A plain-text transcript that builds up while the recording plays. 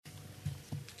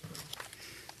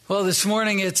Well, this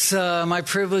morning it's my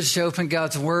privilege to open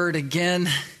God's Word again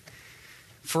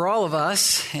for all of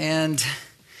us. And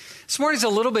this morning's a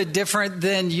little bit different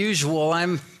than usual.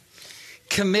 I'm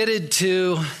committed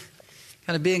to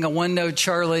kind of being a one-note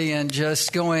Charlie and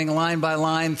just going line by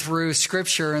line through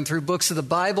Scripture and through books of the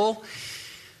Bible.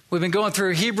 We've been going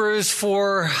through Hebrews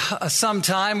for some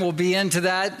time. We'll be into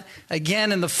that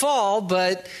again in the fall,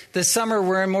 but this summer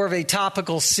we're in more of a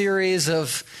topical series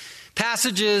of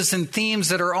passages and themes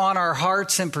that are on our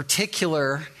hearts in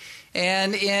particular.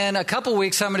 And in a couple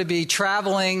weeks, I'm going to be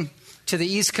traveling to the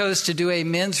East Coast to do a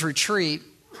men's retreat.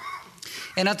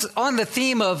 And it's on the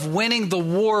theme of winning the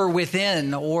war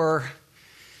within, or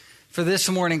for this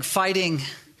morning, fighting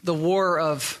the war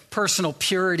of personal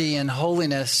purity and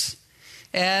holiness.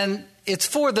 And it's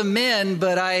for the men,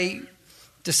 but I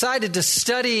decided to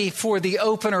study for the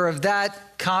opener of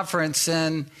that conference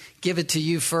and give it to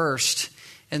you first.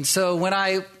 And so when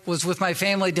I was with my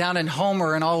family down in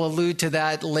Homer, and I'll allude to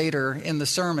that later in the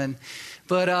sermon,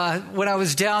 but when I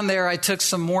was down there, I took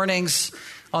some mornings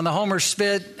on the Homer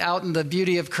Spit out in the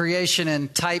beauty of creation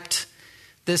and typed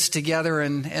this together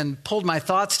and pulled my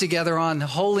thoughts together on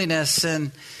holiness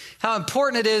and how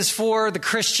important it is for the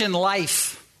Christian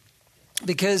life.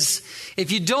 Because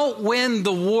if you don't win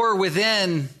the war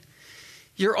within,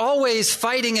 you're always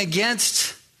fighting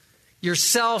against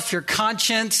yourself, your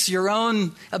conscience, your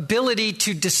own ability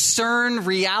to discern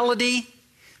reality,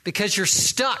 because you're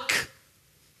stuck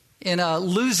in a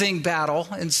losing battle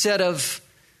instead of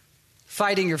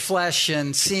fighting your flesh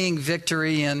and seeing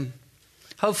victory. And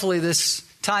hopefully this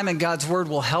time in God's Word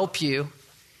will help you.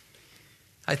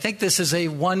 I think this is a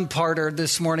one-parter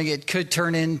this morning. It could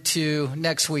turn into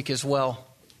next week as well.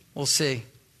 We'll see.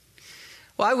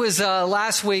 Well, I was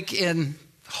last week in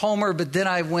Homer, but then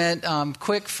I went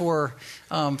quick for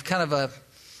kind of a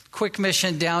quick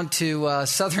mission down to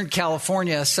Southern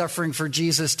California, suffering for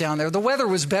Jesus down there. The weather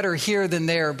was better here than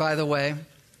there, by the way.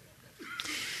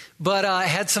 But I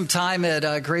had some time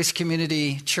at Grace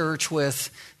Community Church with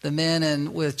the men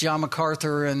and with John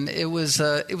MacArthur, and it was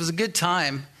a good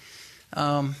time.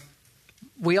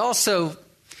 We also,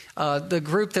 the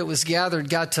group that was gathered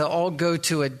got to all go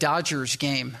to a Dodgers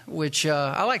game, which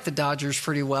I like the Dodgers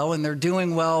pretty well, and they're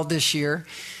doing well this year.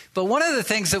 But one of the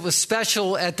things that was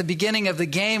special at the beginning of the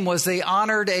game was they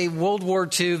honored a World War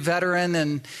II veteran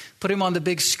and put him on the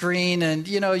big screen. And,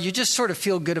 you know, you just sort of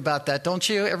feel good about that, don't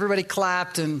you? Everybody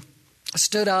clapped and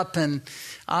stood up and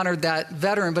honored that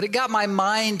veteran. But it got my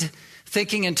mind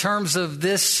thinking in terms of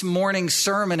this morning's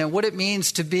sermon and what it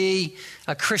means to be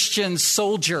a Christian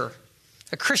soldier,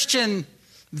 a Christian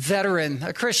veteran,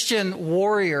 a Christian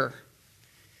warrior,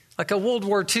 like a World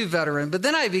War II veteran. But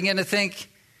then I began to think,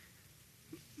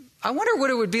 I wonder what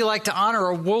it would be like to honor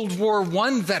a World War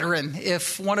I veteran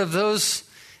if one of those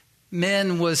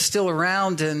men was still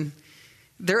around. And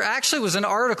there actually was an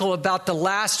article about the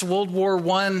last World War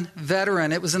I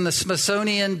veteran. It was in the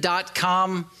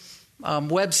Smithsonian.com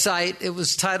website. It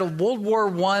was titled World War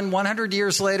I, 100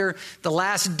 Years Later, The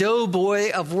Last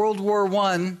Doughboy of World War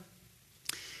I.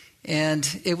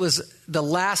 And it was the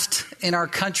last in our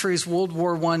country's World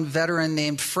War I veteran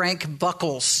named Frank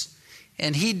Buckles.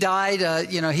 And he died,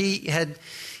 he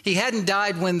hadn't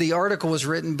died when the article was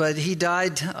written, but he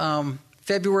died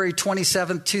February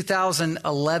 27th,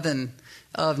 2011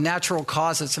 of natural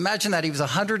causes. Imagine that. He was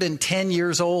 110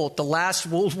 years old, the last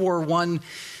World War I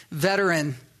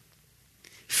veteran.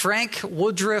 Frank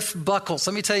Woodruff Buckles.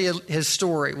 Let me tell you his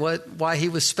story, why he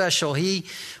was special. He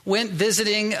went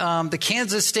visiting the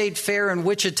Kansas State Fair in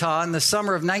Wichita in the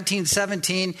summer of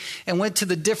 1917 and went to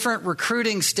the different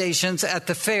recruiting stations at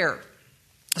the fair.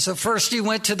 So first he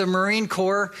went to the Marine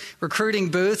Corps recruiting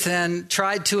booth and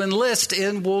tried to enlist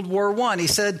in World War I. He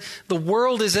said, the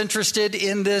world is interested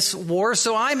in this war,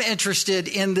 so I'm interested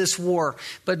in this war.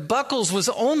 But Buckles was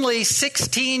only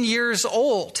 16 years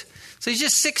old. So he's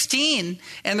just 16.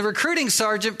 And the recruiting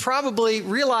sergeant, probably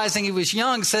realizing he was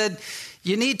young, said,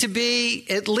 you need to be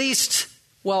at least,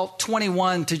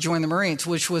 21 to join the Marines,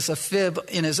 which was a fib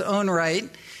in his own right.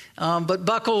 But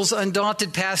Buckles,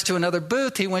 undaunted, passed to another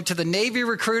booth. He went to the Navy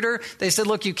recruiter. They said,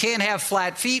 look, you can't have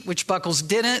flat feet, which Buckles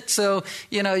didn't. So,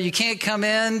 you can't come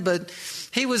in. But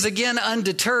he was, again,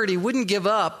 undeterred. He wouldn't give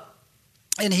up.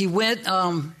 And he went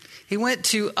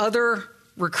to other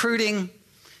recruiting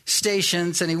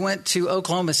stations, and he went to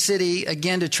Oklahoma City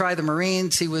again to try the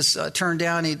Marines. He was turned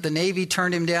down. The Navy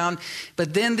turned him down.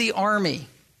 But then the Army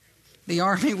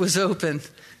was open.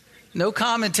 No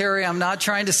commentary. I'm not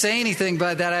trying to say anything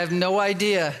by that. I have no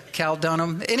idea, Cal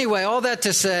Dunham. Anyway, all that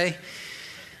to say,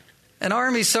 an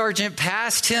Army sergeant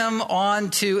passed him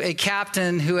on to a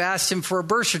captain who asked him for a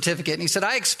birth certificate. And he said,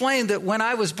 I explained that when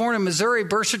I was born in Missouri,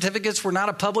 birth certificates were not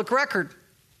a public record.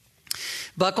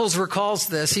 Buckles recalls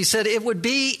this. He said, it would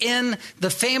be in the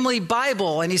family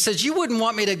Bible. And he says, you wouldn't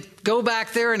want me to go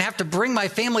back there and have to bring my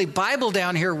family Bible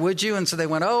down here, would you? And so they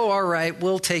went, oh, all right,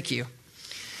 we'll take you.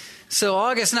 So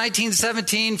August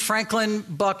 1917, Franklin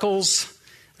Buckles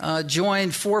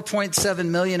joined 4.7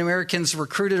 million Americans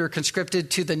recruited or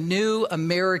conscripted to the new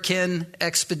American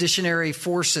Expeditionary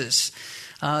Forces.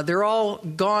 They're all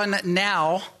gone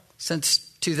now since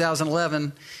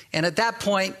 2011. And at that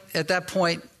point,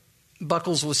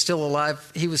 Buckles was still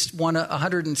alive. He was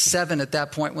 107 at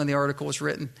that point when the article was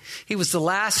written. He was the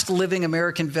last living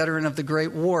American veteran of the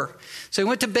Great War. So he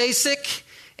went to basic,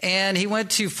 and he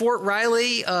went to Fort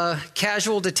Riley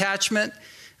Casual Detachment.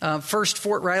 First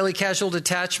Fort Riley Casual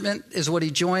Detachment is what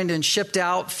he joined and shipped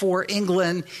out for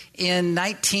England in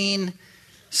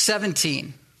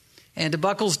 1917. And to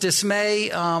Buckles' dismay,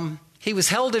 he was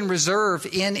held in reserve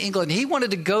in England. He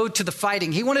wanted to go to the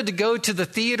fighting. He wanted to go to the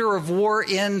theater of war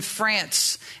in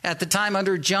France at the time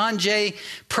under John J.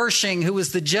 Pershing, who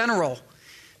was the general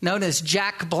known as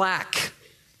Jack Black,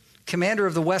 commander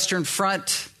of the Western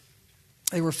Front.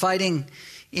 They were fighting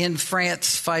in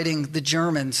France, fighting the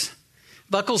Germans.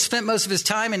 Buckles spent most of his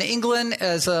time in England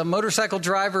as a motorcycle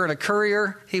driver and a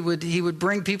courier. He would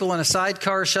bring people in a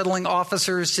sidecar, shuttling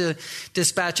officers to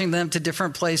dispatching them to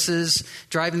different places,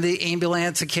 driving the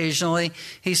ambulance occasionally.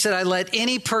 He said, I let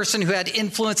any person who had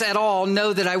influence at all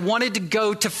know that I wanted to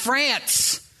go to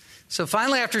France. So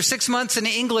finally, after 6 months in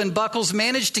England, Buckles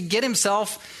managed to get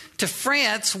himself to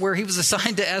France, where he was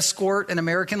assigned to escort an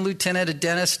American lieutenant, a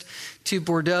dentist, to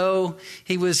Bordeaux.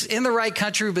 He was in the right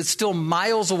country, but still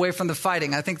miles away from the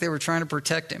fighting. I think they were trying to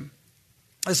protect him.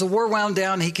 As the war wound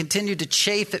down, he continued to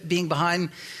chafe at being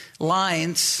behind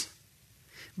lines.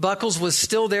 Buckles was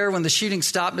still there when the shooting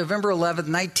stopped, November 11th,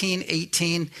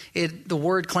 1918. The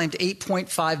war had claimed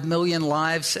 8.5 million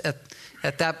lives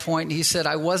at that point. He said,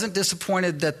 I wasn't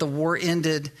disappointed that the war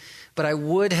ended, but I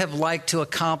would have liked to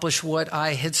accomplish what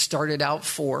I had started out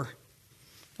for.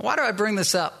 Why do I bring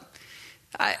this up?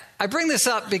 I bring this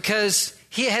up because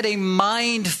he had a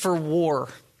mind for war.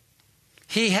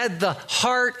 He had the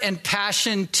heart and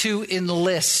passion to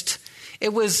enlist.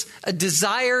 It was a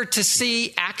desire to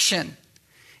see action.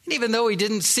 And even though he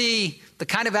didn't see the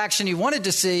kind of action he wanted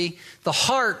to see, the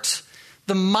heart,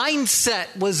 the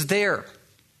mindset was there.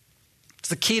 It's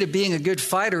the key to being a good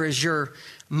fighter is your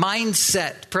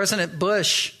mindset. President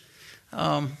Bush,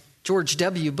 George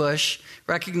W. Bush,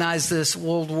 recognized this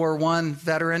World War I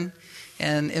veteran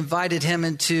and invited him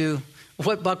into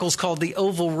what Buckles called the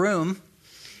Oval Room.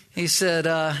 He said,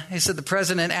 the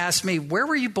president asked me, where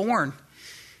were you born?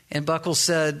 And Buckles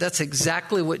said, that's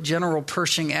exactly what General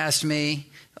Pershing asked me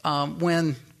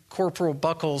when Corporal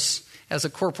Buckles, as a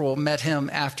corporal, met him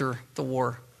after the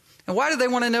war. And why do they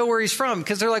want to know where he's from?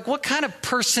 Because they're like, what kind of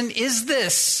person is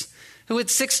this who at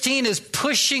 16 is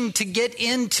pushing to get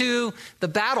into the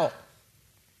battle?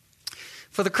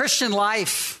 For the Christian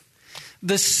life,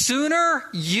 the sooner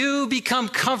you become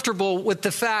comfortable with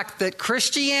the fact that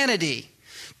Christianity,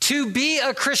 to be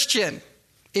a Christian,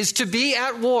 is to be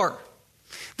at war,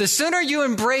 the sooner you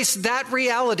embrace that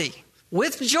reality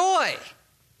with joy,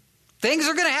 things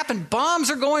are going to happen.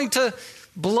 Bombs are going to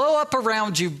blow up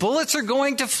around you. Bullets are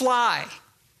going to fly.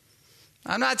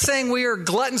 I'm not saying we are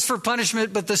gluttons for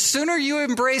punishment, but the sooner you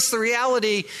embrace the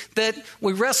reality that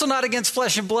we wrestle not against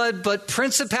flesh and blood, but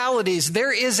principalities,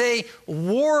 there is a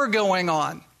war going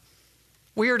on.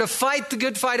 We are to fight the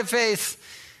good fight of faith.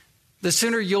 The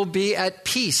sooner you'll be at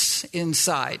peace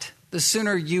inside, the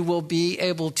sooner you will be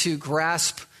able to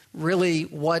grasp really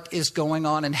what is going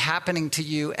on and happening to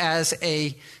you as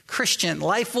a Christian.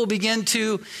 Life will begin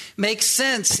to make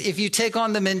sense if you take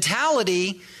on the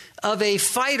mentality of a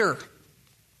fighter.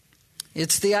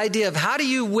 It's the idea of how do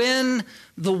you win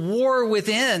the war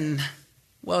within?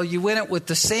 Well, you win it with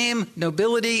the same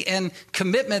nobility and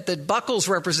commitment that Buckles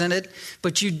represented,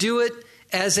 but you do it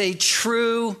as a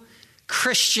true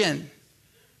Christian.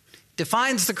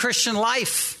 Defines the Christian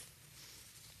life.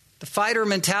 The fighter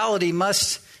mentality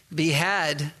must be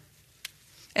had.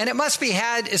 And it must be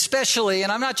had especially,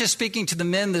 and I'm not just speaking to the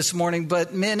men this morning,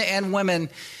 but men and women,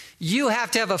 you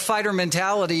have to have a fighter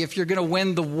mentality if you're going to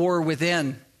win the war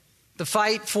within. The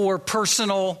fight for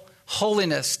personal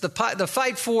holiness. The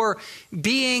fight for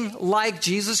being like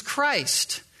Jesus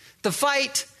Christ. The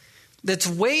fight that's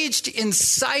waged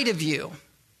inside of you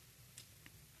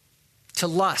to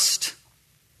lust,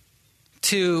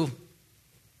 to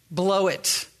blow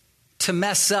it, to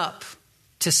mess up,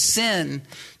 to sin,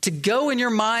 to go in your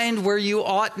mind where you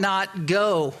ought not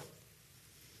go.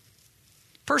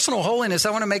 Personal holiness,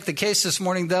 I want to make the case this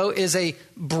morning, though, is a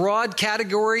broad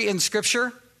category in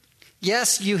Scripture.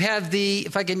 Yes, you have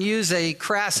if I can use a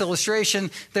crass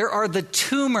illustration, there are the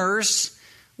tumors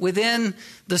within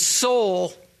the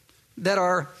soul that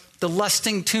are the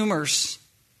lusting tumors.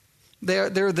 They're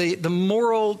the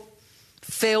moral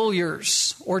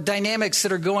failures or dynamics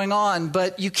that are going on,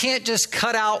 but you can't just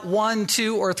cut out 1,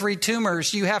 2, or 3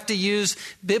 tumors. You have to use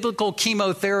biblical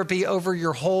chemotherapy over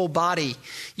your whole body.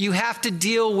 You have to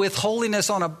deal with holiness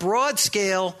on a broad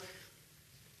scale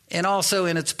and also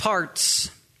in its parts,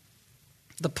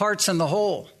 the parts and the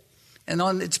whole. And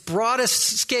on its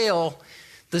broadest scale,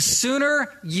 the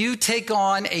sooner you take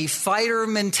on a fighter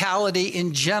mentality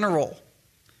in general,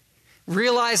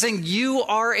 realizing you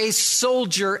are a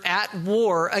soldier at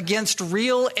war against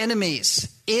real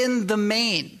enemies in the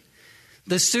main,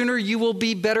 the sooner you will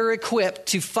be better equipped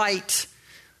to fight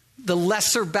the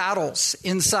lesser battles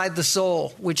inside the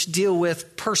soul, which deal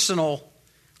with personal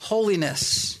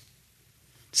holiness.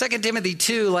 2 Timothy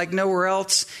 2, like nowhere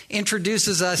else,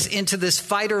 introduces us into this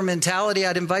fighter mentality.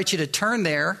 I'd invite you to turn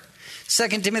there. 2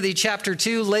 Timothy chapter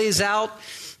 2 lays out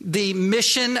the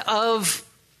mission of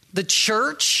the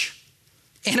church.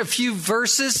 In a few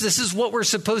verses, this is what we're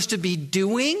supposed to be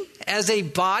doing as a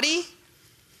body,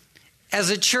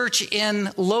 as a church in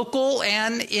local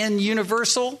and in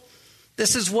universal.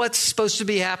 This is what's supposed to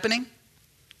be happening.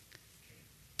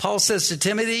 Paul says to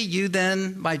Timothy, "You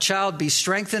then, my child, be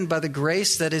strengthened by the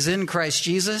grace that is in Christ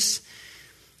Jesus,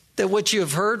 that what you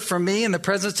have heard from me in the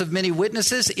presence of many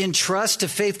witnesses, entrust to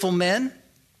faithful men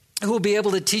who will be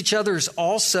able to teach others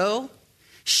also.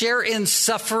 Share in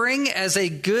suffering as a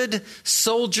good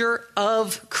soldier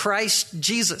of Christ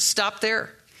Jesus." Stop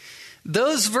there.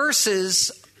 Those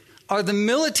verses are the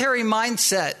military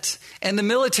mindset and the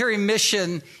military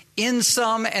mission in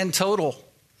sum and total.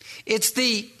 It's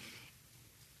the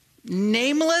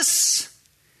nameless,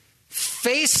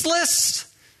 faceless,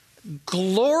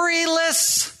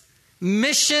 gloryless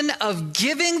mission of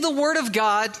giving the word of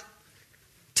God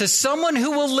to someone who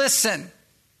will listen,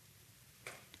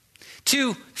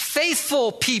 to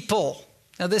faithful people.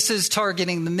 Now, this is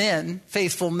targeting the men,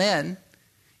 faithful men.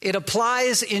 It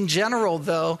applies in general,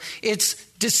 though. It's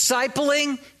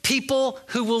discipling people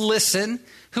who will listen,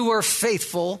 who are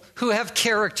faithful, who have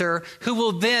character, who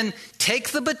will then take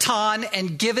the baton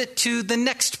and give it to the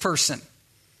next person.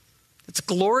 It's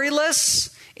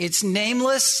gloryless, it's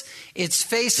nameless, it's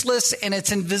faceless, and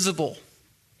it's invisible.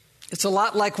 It's a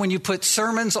lot like when you put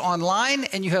sermons online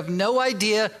and you have no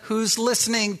idea who's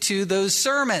listening to those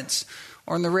sermons,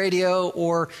 or on the radio,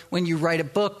 or when you write a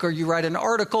book or you write an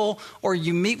article, or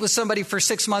you meet with somebody for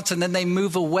 6 months and then they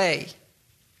move away,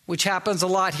 which happens a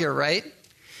lot here, right?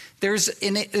 There's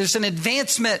an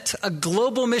advancement, a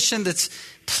global mission that's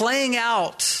playing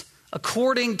out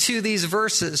according to these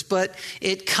verses, but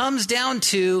it comes down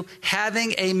to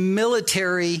having a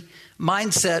military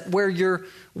mindset where you're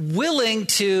willing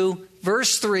to,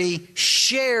 verse 3,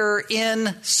 share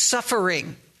in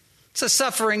suffering. It's a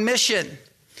suffering mission.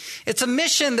 It's a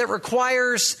mission that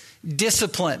requires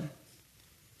discipline.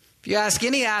 If you ask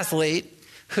any athlete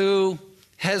who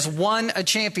has won a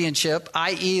championship,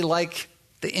 i.e. like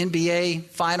the NBA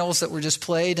finals that were just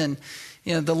played and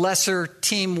the lesser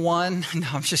team won. No,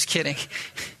 I'm just kidding.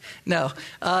 No,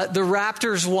 the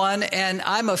Raptors won, and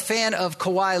I'm a fan of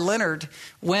Kawhi Leonard.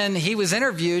 When he was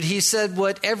interviewed, he said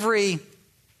what every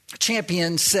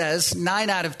champion says,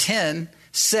 9 out of 10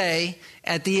 say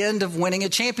at the end of winning a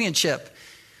championship.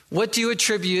 What do you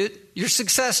attribute your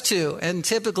success to? And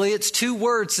typically it's 2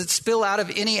 words that spill out of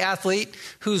any athlete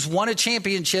who's won a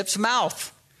championship's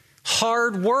mouth.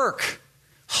 Hard work.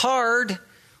 Hard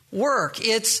work.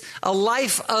 It's a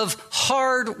life of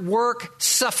hard work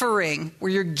suffering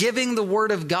where you're giving the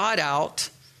word of God out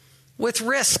with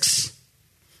risks.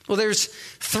 Well, there's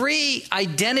 3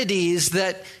 identities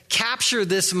that capture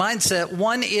this mindset.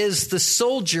 One is the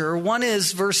soldier. One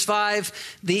is, verse 5,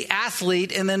 the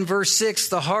athlete. And then verse 6,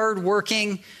 the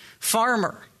hard-working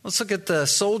farmer. Let's look at the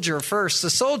soldier first. The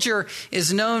soldier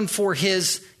is known for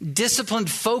his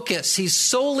disciplined focus. He's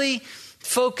solely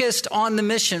focused on the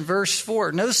mission. Verse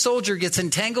 4, no soldier gets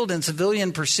entangled in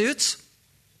civilian pursuits,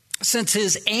 since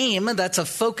his aim, that's a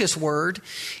focus word,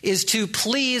 is to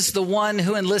please the one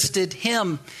who enlisted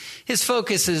him. His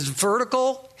focus is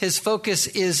vertical. His focus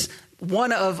is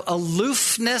one of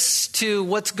aloofness to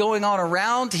what's going on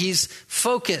around. He's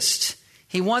focused.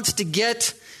 He wants to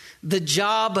get the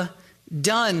job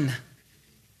done.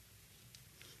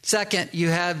 Second, you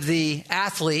have the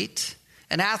athlete.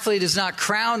 An athlete is not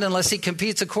crowned unless he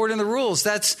competes according to the rules.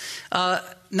 That's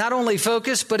not only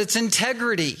focus, but it's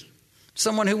integrity.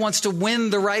 Someone who wants to win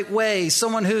the right way.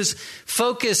 Someone whose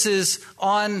focus is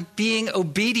on being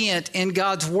obedient in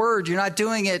God's word. You're not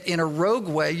doing it in a rogue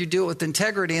way. You do it with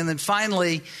integrity. And then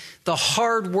finally, the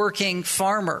hardworking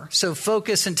farmer. So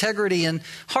focus, integrity, and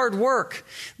hard work.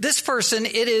 This person,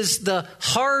 it is the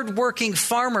hardworking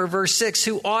farmer, verse 6,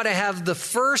 who ought to have the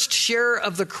first share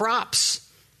of the crops.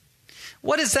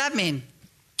 What does that mean?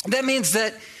 That means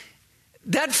that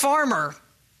farmer,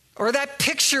 or that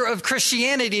picture of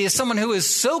Christianity, is someone who is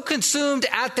so consumed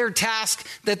at their task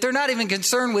that they're not even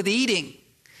concerned with eating.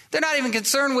 They're not even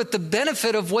concerned with the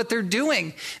benefit of what they're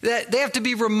doing. That they have to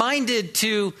be reminded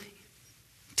to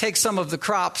take some of the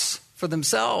crops for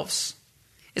themselves.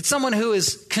 It's someone who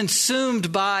is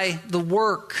consumed by the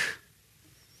work.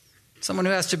 Someone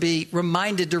who has to be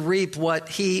reminded to reap what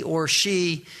he or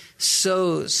she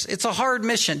sows. It's a hard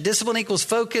mission. Discipline equals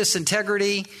focus,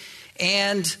 integrity,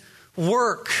 and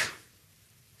work.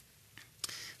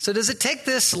 So does it take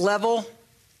this level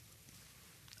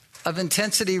of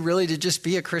intensity really to just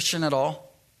be a Christian at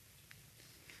all?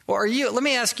 Or let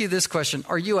me ask you this question.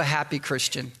 Are you a happy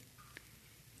Christian?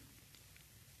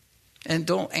 And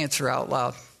don't answer out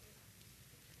loud.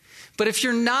 But if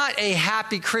you're not a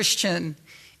happy Christian,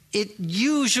 it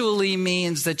usually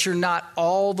means that you're not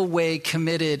all the way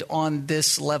committed on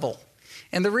this level.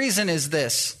 And the reason is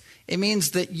this. It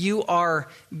means that you are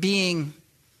being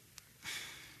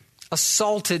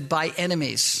assaulted by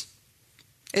enemies.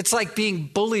 It's like being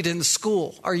bullied in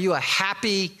school. Are you a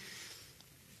happy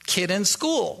kid in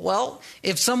school? Well,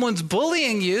 if someone's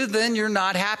bullying you, then you're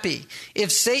not happy.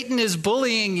 If Satan is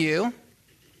bullying you,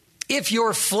 if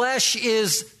your flesh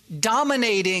is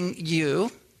dominating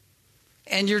you,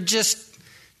 and you're just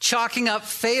chalking up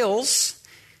fails,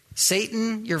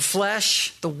 Satan, your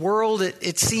flesh, the world,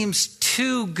 it seems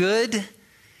too good.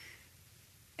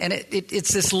 And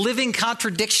it's this living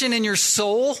contradiction in your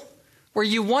soul where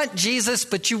you want Jesus,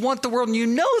 but you want the world, and you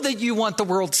know that you want the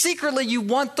world. Secretly, you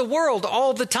want the world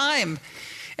all the time.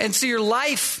 And so your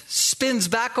life spins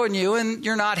back on you and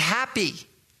you're not happy.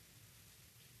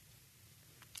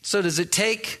 So does it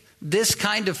take this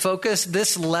kind of focus,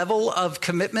 this level of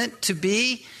commitment to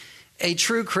be a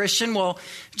true Christian? Well,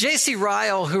 J.C.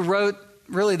 Ryle, who wrote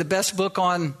really the best book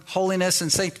on holiness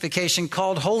and sanctification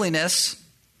called Holiness,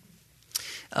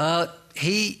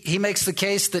 he makes the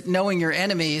case that knowing your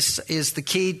enemies is the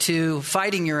key to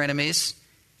fighting your enemies.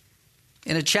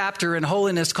 In a chapter in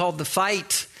Holiness called The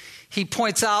Fight, he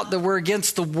points out that we're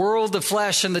against the world, the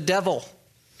flesh, and the devil.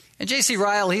 And J.C.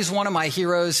 Ryle, he's one of my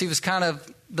heroes. He was kind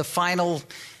of the final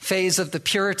phase of the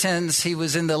Puritans. He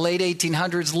was in the late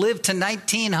 1800s, lived to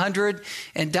 1900,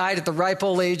 and died at the ripe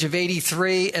old age of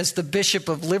 83 as the Bishop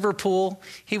of Liverpool.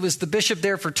 He was the bishop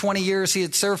there for 20 years. He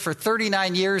had served for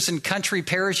 39 years in country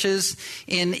parishes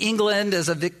in England as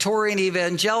a Victorian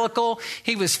evangelical.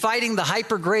 He was fighting the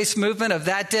hyper grace movement of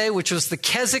that day, which was the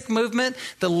Keswick movement,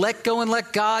 the let go and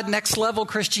let God, next level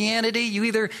Christianity. You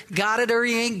either got it or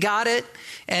you ain't got it.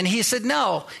 And he said,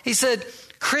 no. He said,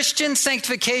 Christian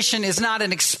sanctification is not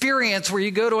an experience where you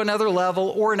go to another level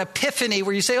or an epiphany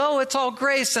where you say, oh, it's all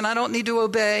grace and I don't need to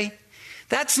obey.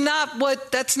 That's not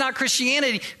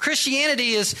Christianity.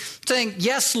 Christianity is saying,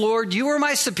 yes, Lord, you are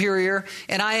my superior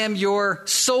and I am your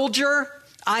soldier,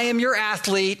 I am your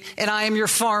athlete, and I am your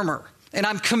farmer. And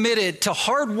I'm committed to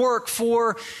hard work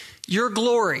for your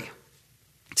glory.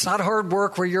 It's not hard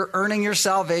work where you're earning your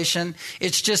salvation.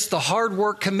 It's just the hard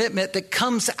work commitment that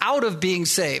comes out of being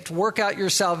saved. Work out your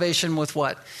salvation with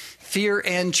what? Fear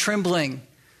and trembling.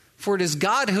 For it is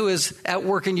God who is at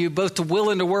work in you, both to will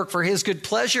and to work for his good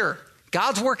pleasure.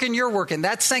 God's working, you're working.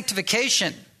 That's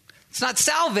sanctification. It's not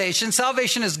salvation.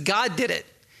 Salvation is God did it,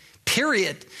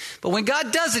 period. But when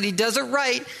God does it, he does it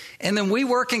right. And then we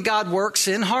work and God works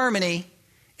in harmony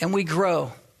and we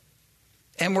grow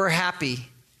and we're happy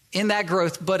in that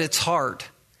growth, but it's hard.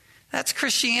 That's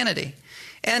Christianity.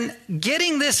 And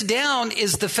getting this down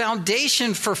is the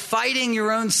foundation for fighting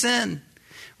your own sin.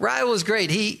 Ryle was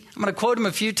great. I'm going to quote him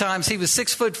a few times. He was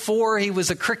 6'4". He was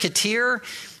a cricketer.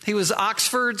 He was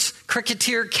Oxford's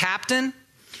cricketer captain.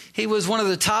 He was one of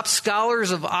the top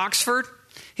scholars of Oxford.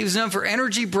 He was known for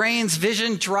energy, brains,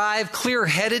 vision, drive,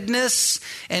 clear-headedness,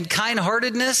 and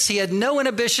kind-heartedness. He had no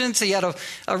inhibitions. He had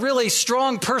a really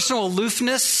strong personal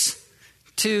aloofness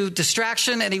to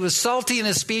distraction, and he was salty in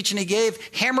his speech, and he gave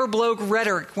hammer-blow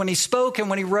rhetoric when he spoke and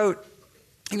when he wrote.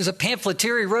 He was a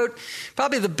pamphleteer. He wrote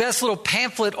probably the best little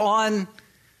pamphlet on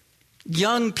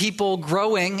young people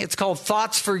growing. It's called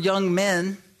Thoughts for Young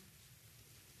Men.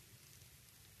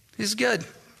 He's good.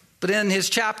 But in his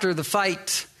chapter, The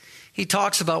Fight, he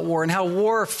talks about war and how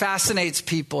war fascinates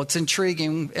people. It's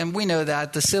intriguing, and we know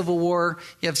that. The Civil War,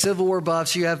 you have Civil War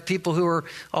buffs, you have people who are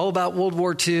all about World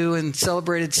War II and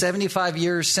celebrated 75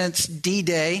 years since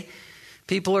D-Day.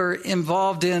 People are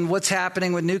involved in what's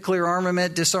happening with nuclear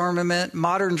armament, disarmament,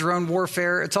 modern drone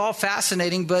warfare. It's all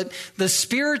fascinating, but the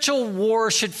spiritual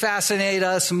war should fascinate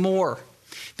us more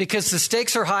because the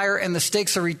stakes are higher and the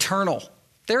stakes are eternal.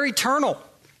 They're eternal.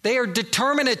 They are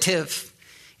determinative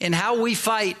in how we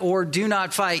fight or do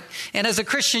not fight. And as a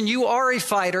Christian, you are a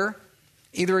fighter,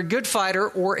 either a good fighter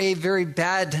or a very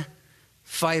bad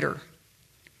fighter.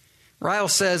 Ryle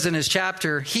says in his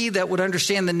chapter, he that would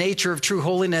understand the nature of true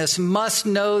holiness must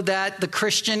know that the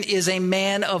Christian is a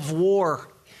man of war.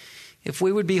 If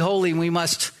we would be holy, we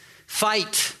must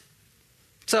fight.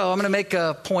 So I'm going to make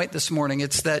a point this morning.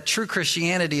 It's that true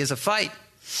Christianity is a fight.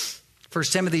 1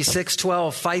 Timothy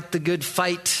 6:12, fight the good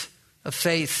fight of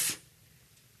faith.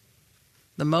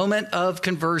 The moment of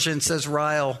conversion, says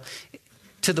Ryle,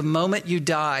 to the moment you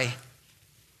die,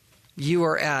 you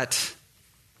are at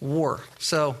war.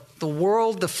 So the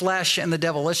world, the flesh, and the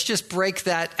devil. Let's just break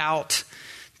that out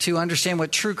to understand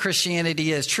what true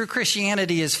Christianity is. True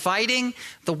Christianity is fighting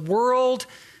the world,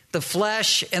 the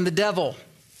flesh, and the devil.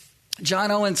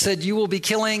 John Owen said, you will be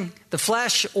killing the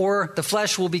flesh or the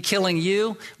flesh will be killing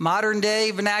you. Modern day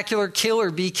vernacular, kill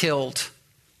or be killed.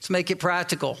 Let's make it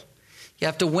practical. You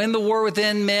have to win the war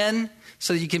within men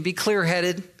so that you can be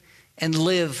clear-headed and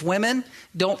live. Women,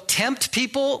 don't tempt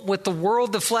people with the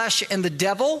world, the flesh, and the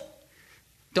devil.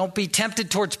 Don't be tempted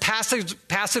towards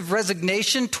passive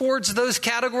resignation towards those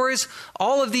categories.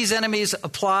 All of these enemies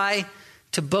apply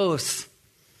to both.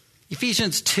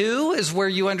 Ephesians 2 is where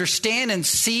you understand and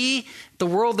see the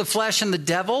world, the flesh, and the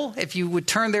devil. If you would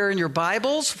turn there in your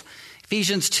Bibles,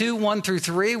 Ephesians 2, 1 through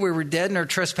 3, we were dead in our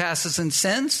trespasses and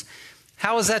sins.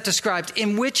 How is that described?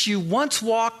 In which you once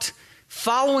walked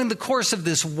following the course of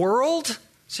this world.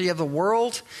 So you have the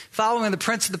world following the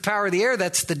prince of the power of the air.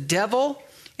 That's the devil.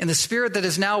 And the spirit that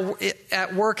is now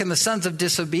at work in the sons of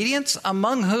disobedience,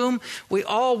 among whom we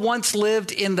all once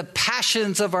lived in the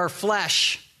passions of our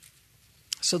flesh.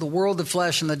 So the world, the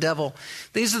flesh, and the devil.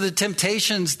 These are the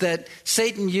temptations that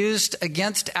Satan used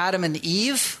against Adam and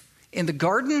Eve in the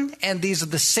garden, and these are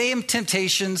the same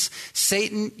temptations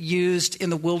Satan used in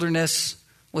the wilderness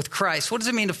with Christ. What does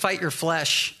it mean to fight your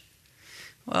flesh?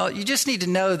 Well, you just need to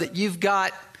know that you've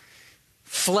got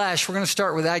flesh. We're going to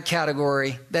start with that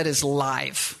category that is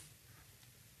live.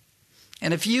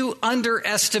 And if you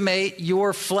underestimate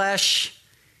your flesh,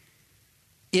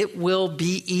 it will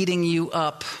be eating you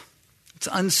up. It's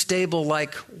unstable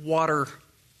like water.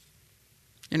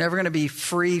 You're never going to be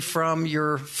free from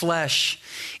your flesh.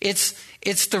 It's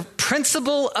the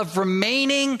principle of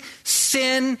remaining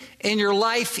sin in your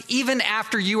life even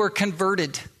after you are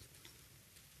converted.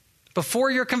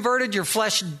 Before you're converted, your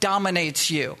flesh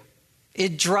dominates you.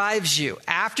 It drives you.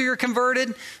 After you're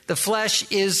converted, the flesh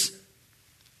is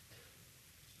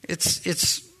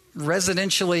it's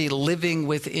residentially living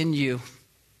within you.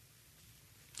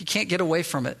 You can't get away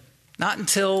from it. Not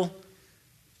until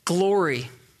glory.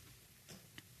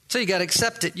 So you got to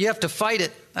accept it. You have to fight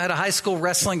it. I had a high school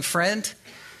wrestling friend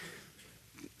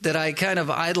that I kind of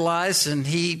idolized, and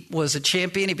he was a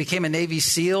champion. He became a Navy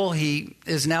SEAL. He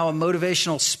is now a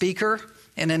motivational speaker.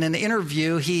 And in an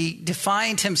interview, he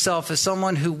defined himself as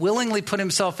someone who willingly put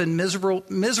himself in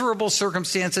miserable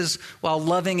circumstances while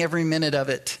loving every minute of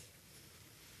it.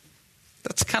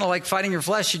 That's kind of like fighting your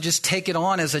flesh. You just take it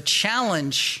on as a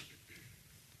challenge.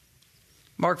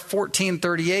 Mark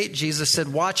 14:38, Jesus said,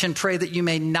 watch and pray that you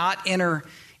may not enter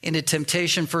into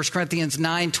temptation. 1 Corinthians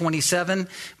 9:27,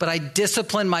 but I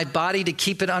discipline my body to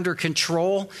keep it under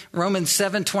control. Romans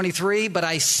 7:23, but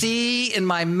I see in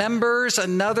my members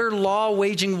another law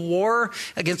waging war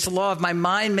against the law of my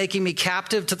mind, making me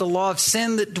captive to the law of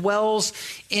sin that dwells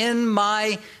in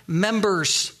my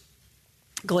members.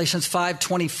 Galatians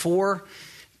 5:24,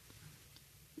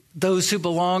 those who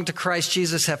belong to Christ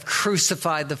Jesus have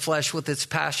crucified the flesh with its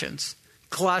passions.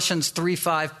 Colossians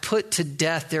 3:5, put to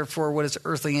death, therefore, what is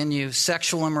earthly in you,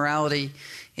 sexual immorality,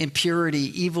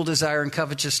 impurity, evil desire, and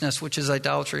covetousness, which is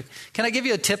idolatry. Can I give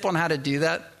you a tip on how to do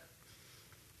that?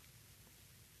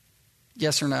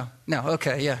 Yes or no? No,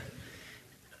 okay, yeah.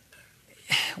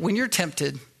 When you're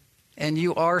tempted, and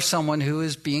you are someone who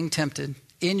is being tempted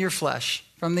in your flesh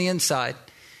from the inside,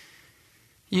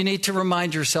 you need to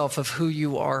remind yourself of who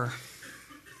you are.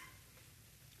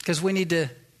 Because we need to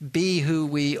be who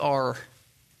we are.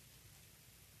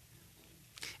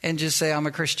 And just say, I'm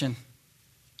a Christian.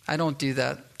 I don't do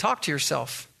that. Talk to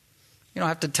yourself. You don't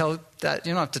have to tell that.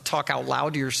 You don't have to talk out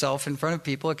loud to yourself in front of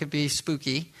people. It could be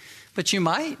spooky, but you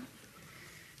might.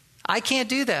 I can't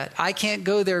do that. I can't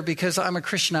go there because I'm a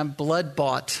Christian. I'm blood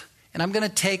bought. And I'm going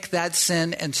to take that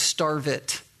sin and starve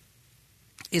it.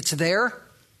 It's there.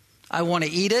 I want to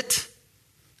eat it.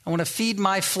 I want to feed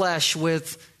my flesh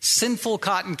with sinful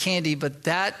cotton candy, but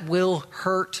that will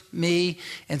hurt me.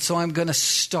 And so I'm going to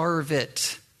starve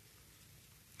it.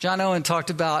 John Owen talked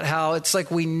about how it's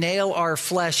like we nail our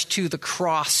flesh to the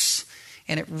cross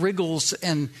and it wriggles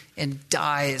and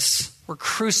dies. We're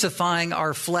crucifying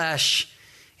our flesh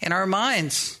and our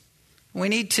minds. We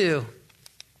need to.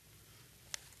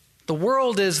 The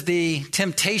world is the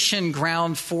temptation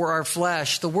ground for our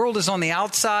flesh. The world is on the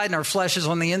outside and our flesh is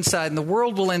on the inside. And the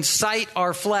world will incite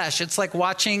our flesh. It's like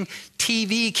watching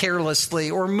TV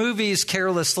carelessly or movies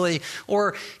carelessly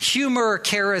or humor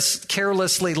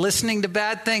carelessly, listening to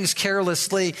bad things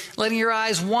carelessly, letting your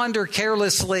eyes wander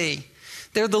carelessly.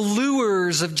 They're the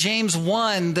lures of James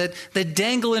 1 that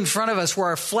dangle in front of us where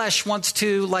our flesh wants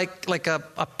to, like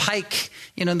a pike,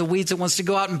 in the weeds, it wants to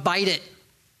go out and bite it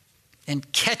and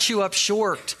catch you up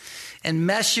short and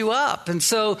mess you up. And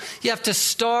so you have to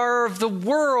starve the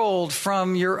world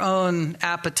from your own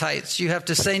appetites. You have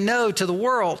to say no to the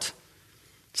world.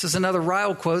 This is another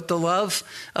Ryle quote. The love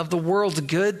of the world's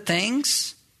good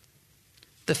things,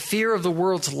 the fear of the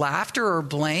world's laughter or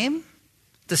blame,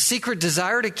 the secret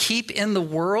desire to keep in the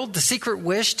world, the secret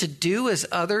wish to do as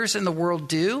others in the world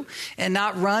do and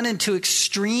not run into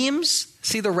extremes.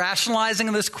 See the rationalizing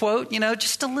of this quote?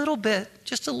 Just a little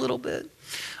bit.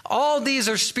 All these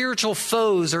are spiritual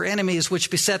foes or enemies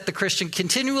which beset the Christian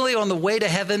continually on the way to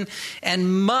heaven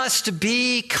and must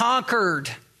be conquered.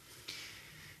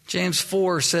 James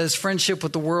 4 says, friendship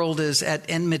with the world is at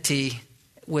enmity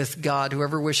with God.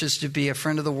 Whoever wishes to be a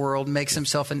friend of the world makes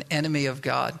himself an enemy of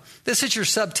God. This is your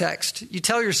subtext. You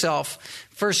tell yourself,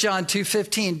 1 John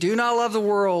 2:15, do not love the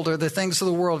world or the things of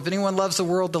the world. If anyone loves the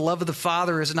world, the love of the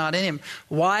Father is not in him.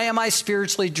 Why am I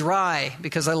spiritually dry?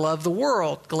 Because I love the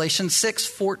world. Galatians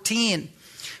 6:14,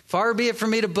 far be it from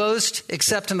me to boast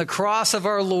except in the cross of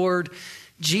our Lord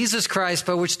Jesus Christ,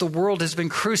 by which the world has been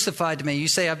crucified to me. You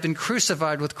say, I've been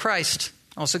crucified with Christ.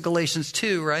 Also Galatians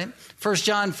 2, right? 1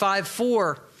 John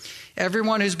 5:4.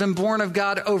 Everyone who's been born of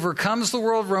God overcomes the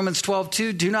world. Romans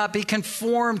 12:2. Do not be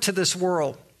conformed to this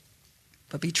world,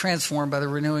 but be transformed by the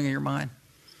renewing of your mind.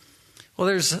 Well,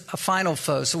 there's a final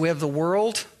foe. So we have the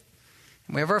world,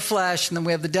 and we have our flesh, and then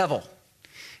we have the devil.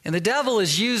 And the devil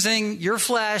is using your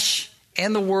flesh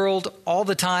and the world all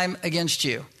the time against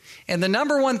you. And the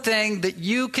number one thing that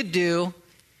you could do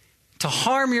to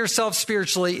harm yourself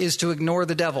spiritually is to ignore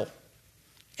the devil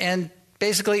and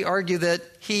basically argue that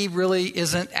he really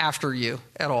isn't after you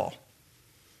at all.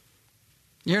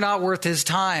 You're not worth his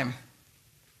time.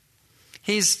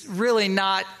 He's really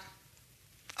not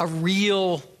a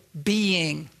real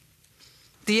being.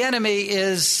 The enemy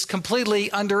is completely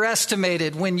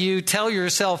underestimated when you tell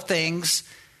yourself things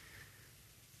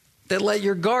that let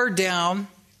your guard down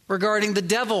regarding the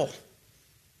devil.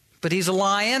 But he's a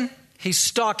lion. He's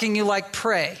stalking you like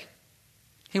prey.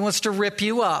 He wants to rip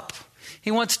you up.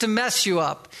 He wants to mess you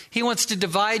up. He wants to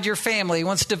divide your family. He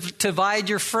wants to divide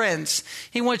your friends.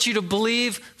 He wants you to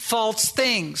believe false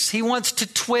things. He wants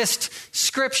to twist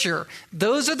Scripture.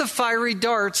 Those are the fiery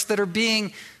darts that are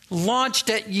being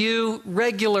launched at you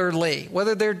regularly.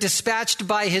 Whether they're dispatched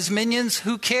by his minions,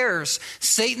 who cares?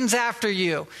 Satan's after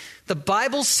you. The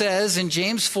Bible says in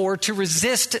James 4 to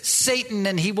resist Satan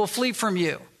and he will flee from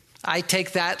you. I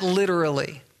take that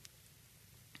literally.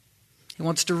 He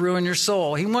wants to ruin your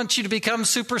soul. He wants you to become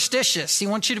superstitious. He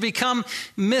wants you to become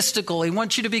mystical. He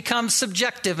wants you to become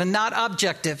subjective and not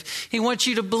objective. He wants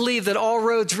you to believe that all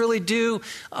roads really do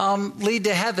lead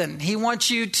to heaven. He wants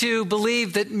you to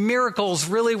believe that miracles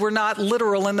really were not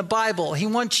literal in the Bible. He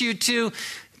wants you to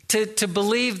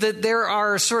believe that there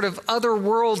are sort of other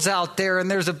worlds out there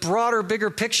and there's a broader, bigger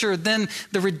picture than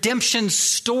the redemption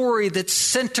story that's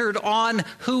centered on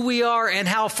who we are and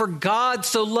how for God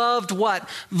so loved what?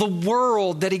 The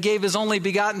world that he gave his only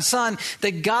begotten son.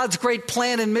 That God's great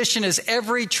plan and mission is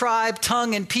every tribe,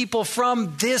 tongue, and people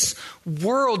from this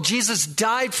world. Jesus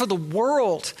died for the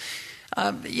world.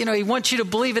 He wants you to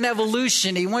believe in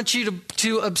evolution. He wants you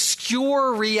to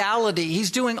obscure reality.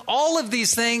 He's doing all of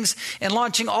these things and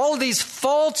launching all of these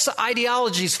false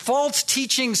ideologies, false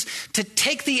teachings to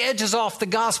take the edges off the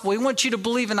gospel. He wants you to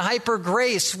believe in hyper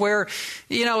grace where,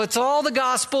 it's all the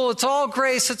gospel, it's all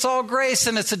grace,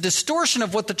 and it's a distortion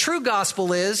of what the true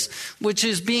gospel is, which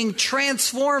is being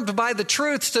transformed by the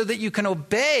truth so that you can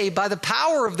obey by the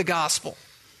power of the gospel.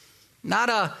 Not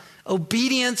a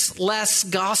obedience-less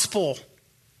gospel.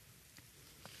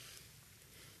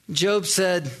 Job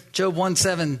said, Job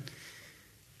 1:7,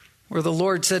 where the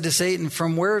Lord said to Satan,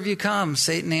 "From where have you come?"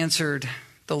 Satan answered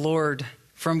the Lord,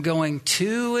 "From going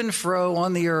to and fro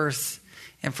on the earth,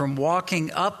 and from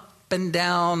walking up and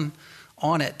down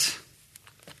on it."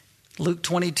 Luke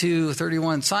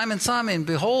 22:31, "Simon, Simon,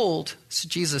 behold," this is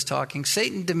Jesus talking,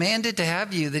 "Satan demanded to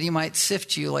have you that he might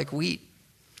sift you like wheat."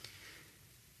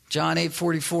 John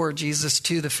 8:44, Jesus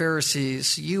to the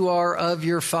Pharisees, "You are of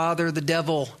your father the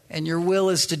devil, and your will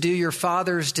is to do your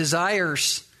father's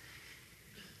desires."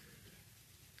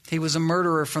 He was a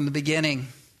murderer from the beginning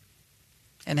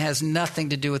and has nothing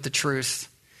to do with the truth,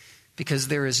 because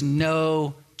there is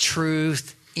no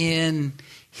truth in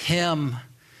him.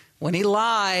 When he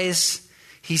lies,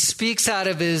 he speaks out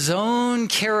of his own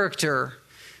character,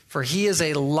 for he is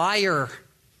a liar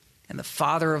and the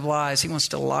father of lies. He wants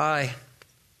to lie.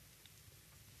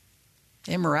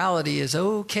 Immorality is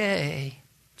okay.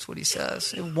 That's what he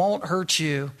says. It won't hurt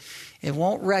you. It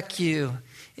won't wreck you.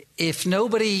 If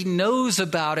nobody knows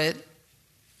about it,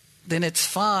 then it's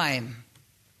fine.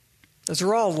 Those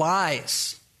are all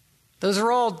lies. Those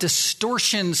are all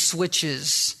distortion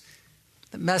switches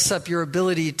that mess up your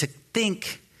ability to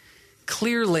think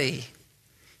clearly.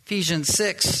 Ephesians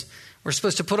 6, we're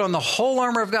supposed to put on the whole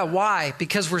armor of God. Why?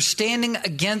 Because we're standing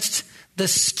against the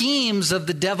schemes of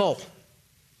the devil.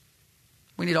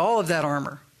 We need all of that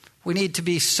armor. We need to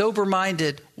be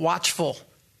sober-minded, watchful.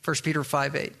 1 Peter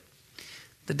 5:8.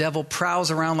 The devil prowls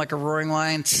around like a roaring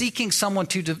lion, seeking someone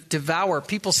to devour.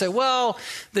 People say, well,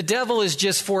 the devil is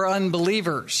just for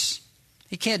unbelievers.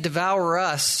 He can't devour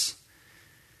us.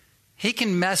 He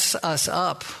can mess us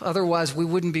up. Otherwise, we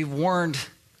wouldn't be warned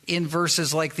in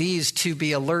verses like these to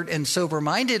be alert and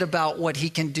sober-minded about what he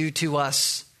can do to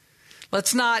us.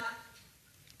 Let's not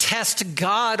test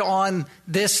God on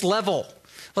this level.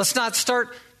 Let's not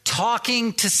start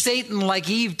talking to Satan like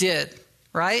Eve did,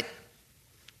 right?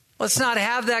 Let's not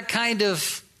have that kind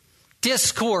of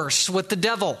discourse with the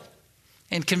devil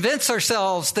and convince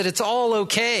ourselves that it's all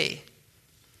okay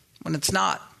when it's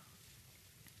not.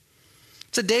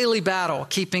 It's a daily battle,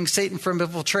 keeping Satan from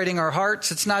infiltrating our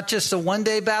hearts. It's not just a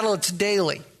one-day battle, it's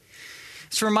daily.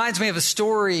 This reminds me of a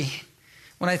story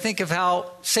when I think of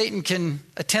how Satan can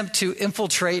attempt to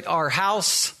infiltrate our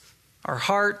house, our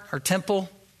heart, our temple.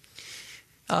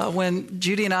 When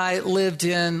Judy and I lived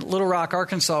in Little Rock,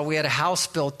 Arkansas, we had a house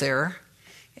built there.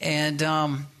 And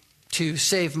to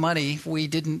save money, we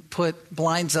didn't put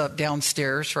blinds up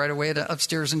downstairs right away, to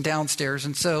upstairs and downstairs.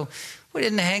 And so we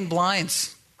didn't hang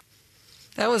blinds.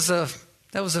 That was a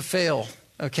fail,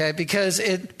 okay? Because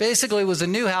it basically was a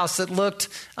new house that looked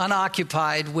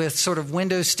unoccupied with sort of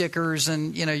window stickers.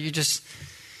 And, we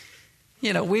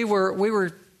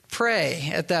were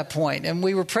prey at that point. And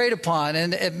we were preyed upon.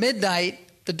 And at midnight,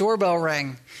 the doorbell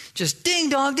rang, just ding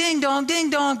dong, ding dong, ding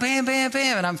dong, bam, bam,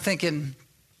 bam. And I'm thinking,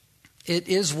 it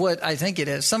is what I think it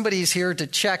is. Somebody's here to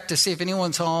check to see if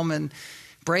anyone's home and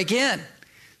break in.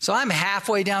 So I'm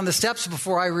halfway down the steps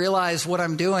before I realize what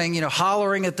I'm doing,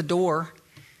 hollering at the door.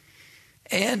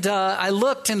 And I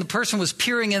looked, and the person was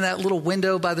peering in that little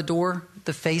window by the door.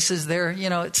 The faces there,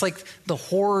 it's like the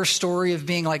horror story of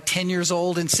being like 10 years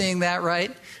old and seeing that,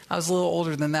 right? I was a little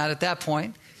older than that at that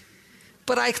point.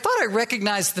 But I thought I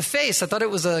recognized the face. I thought it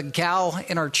was a gal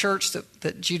in our church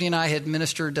that Judy and I had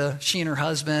ministered to, she and her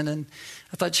husband, and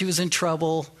I thought she was in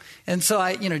trouble. And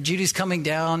so Judy's coming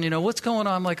down, what's going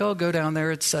on? I'm like, oh, go down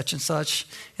there. It's such and such.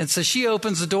 And so she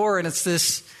opens the door, and it's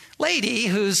this lady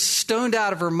who's stoned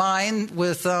out of her mind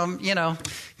with,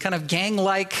 kind of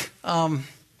gang-like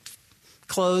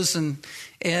clothes. And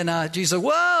Judy's like,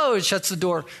 whoa, and shuts the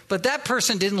door. But that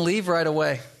person didn't leave right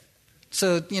away.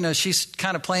 So, she's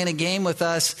kind of playing a game with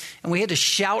us, and we had to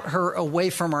shout her away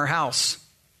from our house.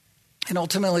 And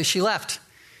ultimately, she left.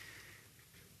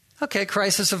 Okay,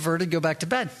 crisis averted, go back to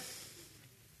bed.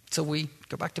 So we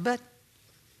go back to bed.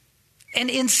 And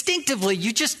instinctively,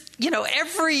 you just,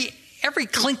 every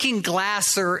clinking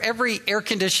glass or every air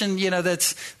condition,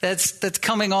 that's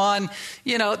coming on,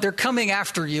 they're coming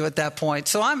after you at that point.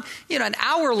 So I'm, an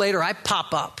hour later, I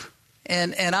pop up.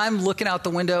 And I'm looking out the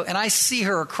window, and I see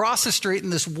her across the street in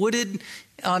this wooded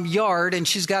yard, and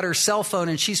she's got her cell phone,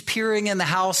 and she's peering in the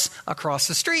house across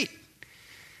the street.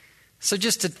 So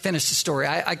just to finish the story,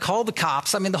 I call the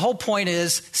cops. I mean, the whole point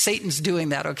is Satan's doing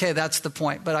that. Okay, that's the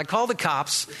point. But I call the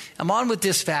cops. I'm on with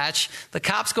dispatch. The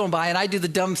cops going by, and I do the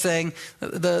dumb thing.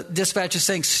 The dispatch is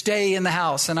saying, stay in the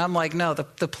house. And I'm like, no,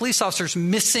 the police officer's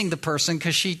missing the person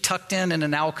because she tucked in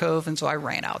an alcove, and so I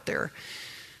ran out there.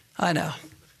 I know.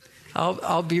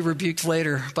 I'll be rebuked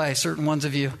later by certain ones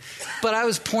of you. But I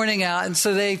was pointing out, and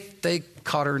so they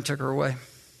caught her and took her away.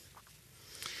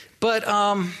 But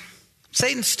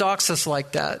Satan stalks us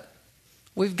like that.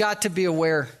 We've got to be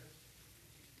aware.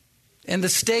 And the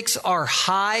stakes are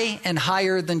high and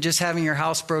higher than just having your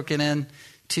house broken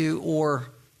into or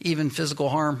even physical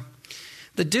harm.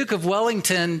 The Duke of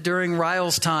Wellington, during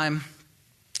Ryle's time,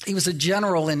 he was a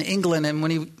general in England. And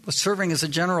when he was serving as a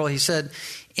general, he said,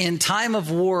 in time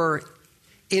of war,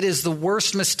 it is the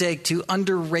worst mistake to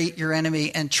underrate your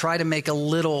enemy and try to make a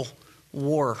little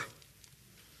war.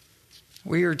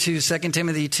 We are to 2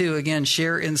 Timothy 2, again,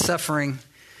 share in suffering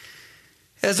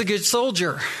as a good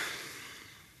soldier.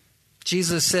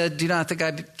 Jesus said, do not think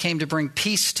I came to bring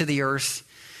peace to the earth.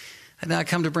 I did not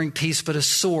come to bring peace, but a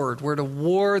sword. We're to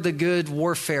war the good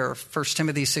warfare, 1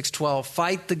 Timothy 6:12.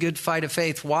 Fight the good fight of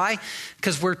faith. Why?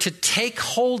 Because we're to take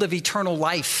hold of eternal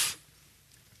life.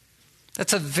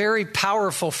 That's a very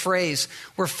powerful phrase.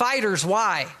 We're fighters.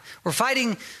 Why? We're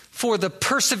fighting for the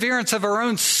perseverance of our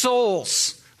own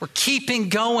souls. We're keeping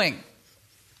going.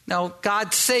 Now,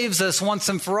 God saves us once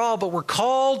and for all, but we're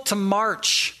called to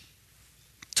march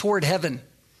toward heaven.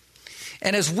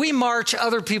 And as we march,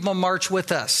 other people march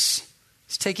with us.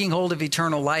 It's taking hold of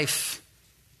eternal life.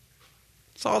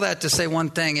 It's all that to say one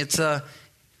thing. It's a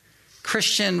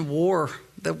Christian war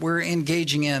that we're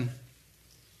engaging in.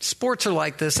 Sports are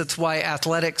like this. That's why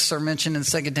athletics are mentioned in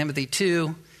 2 Timothy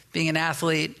 2, being an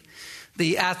athlete.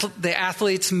 The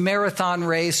athlete's marathon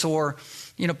race, or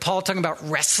Paul talking about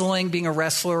wrestling, being a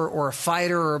wrestler or a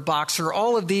fighter or a boxer.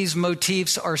 All of these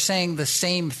motifs are saying the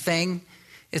same thing.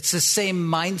 It's the same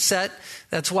mindset.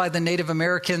 That's why the Native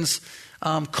Americans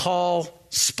call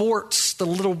sports the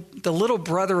little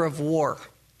brother of war.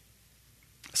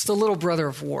 It's the little brother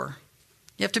of war.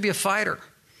 You have to be a fighter.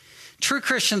 True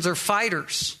Christians are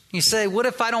fighters. You say, what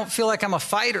if I don't feel like I'm a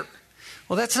fighter?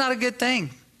 Well, that's not a good thing.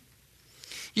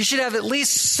 You should have at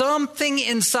least something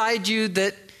inside you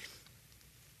that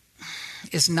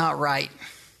is not right.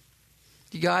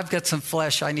 You go, I've got some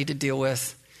flesh I need to deal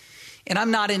with. And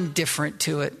I'm not indifferent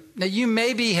to it. Now, you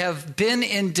maybe have been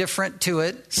indifferent to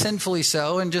it, sinfully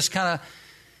so, and just kind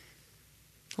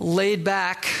of laid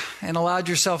back and allowed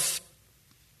yourself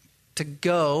to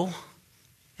go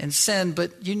and sin,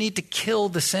 but you need to kill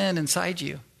the sin inside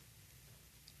you.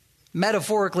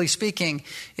 Metaphorically speaking,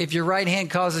 if your right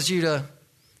hand causes you to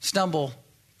stumble,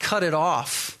 cut it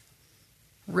off.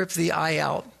 Rip the eye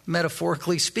out,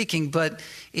 metaphorically speaking. But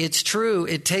it's true.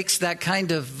 It takes that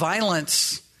kind of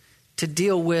violence to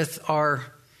deal with our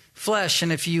flesh.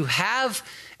 And if you have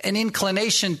an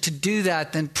inclination to do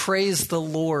that, then praise the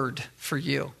Lord for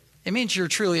you. It means you're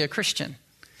truly a Christian.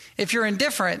 If you're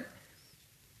indifferent,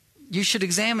 you should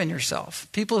examine yourself.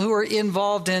 People who are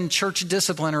involved in church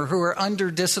discipline or who are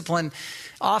under discipline,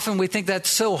 often we think that's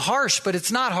so harsh, but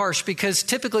it's not harsh, because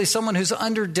typically someone who's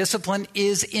under discipline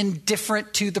is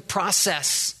indifferent to the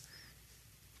process.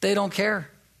 They don't care.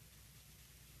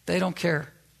 They don't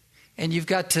care. And you've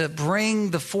got to bring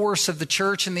the force of the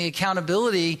church and the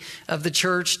accountability of the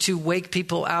church to wake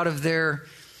people out of their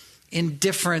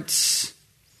indifference.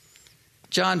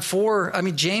 James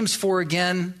 4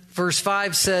 again, verse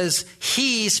 5 says,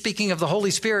 he, speaking of the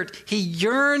Holy Spirit, he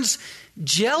yearns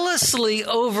jealously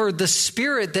over the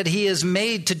Spirit that he has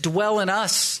made to dwell in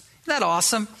us. Isn't that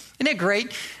awesome? Isn't it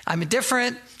great? I'm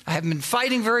indifferent. I haven't been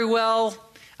fighting very well.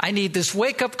 I need this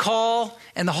wake-up call.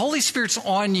 And the Holy Spirit's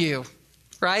on you,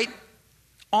 right?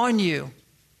 On you.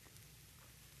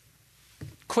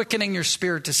 Quickening your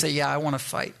spirit to say, yeah, I want to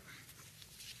fight.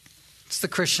 It's the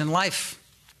Christian life.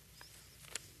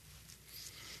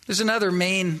 There's another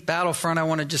main battlefront I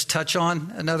want to just touch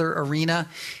on, another arena,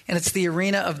 and it's the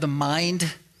arena of the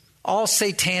mind. All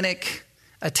satanic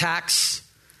attacks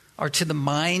are to the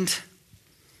mind.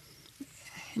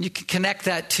 And you can connect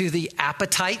that to the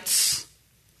appetites.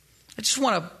 I just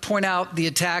want to point out the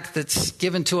attack that's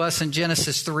given to us in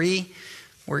Genesis 3,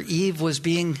 where Eve was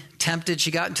being tempted.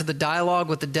 She got into the dialogue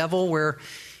with the devil where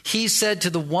he said to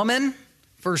the woman,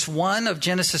 verse 1 of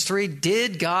Genesis 3,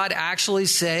 did God actually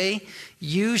say,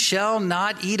 you shall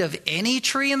not eat of any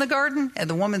tree in the garden? And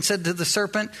the woman said to the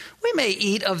serpent, we may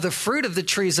eat of the fruit of the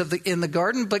trees in the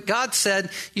garden, but God said,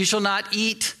 you shall not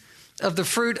eat of the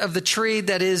fruit of the tree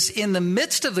that is in the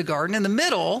midst of the garden, in the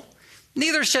middle,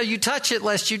 neither shall you touch it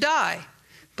lest you die.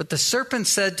 But the serpent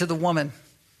said to the woman,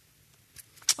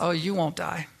 oh, you won't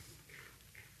die.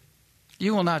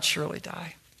 You will not surely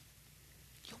die.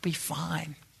 You'll be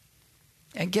fine.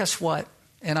 And guess what?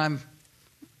 And I'm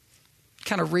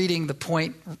kind of reading the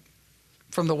point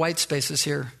from the white spaces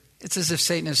here. It's as if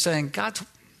Satan is saying,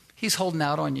 he's holding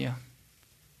out on you.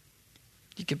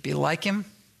 You can be like him.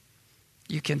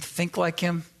 You can think like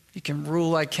him. You can rule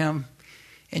like him.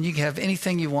 And you can have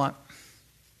anything you want.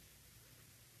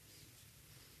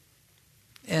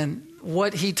 And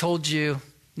what he told you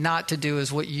not to do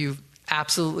is what you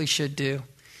absolutely should do.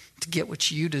 to get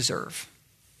what you deserve,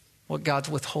 what God's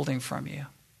withholding from you.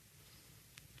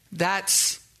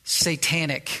 That's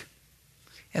satanic.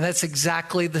 And that's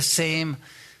exactly the same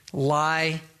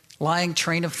lying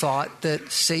train of thought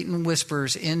that Satan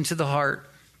whispers into the heart.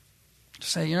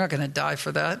 Say, you're not going to die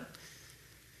for that.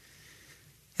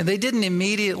 And they didn't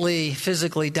immediately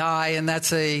physically die, and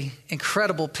that's an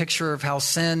incredible picture of how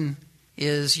sin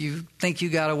is. You think you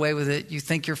got away with it, you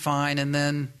think you're fine, and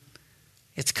then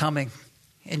it's coming.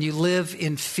 And you live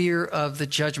in fear of the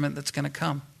judgment that's going to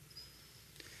come.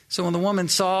 So when the woman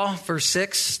saw, verse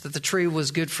 6, that the tree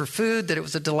was good for food, that it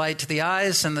was a delight to the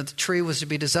eyes, and that the tree was to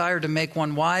be desired to make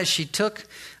one wise, she took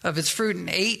of its fruit and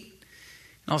ate.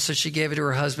 And also she gave it to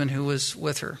her husband who was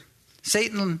with her.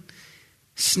 Satan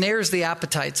snares the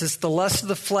appetites. It's the lust of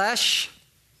the flesh,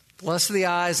 the lust of the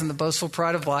eyes, and the boastful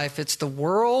pride of life. It's the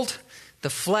world, the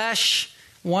flesh,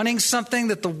 wanting something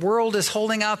that the world is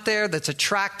holding out there that's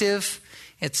attractive.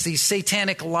 It's these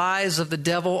satanic lies of the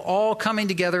devil all coming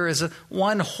together as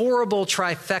one horrible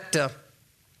trifecta.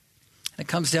 And it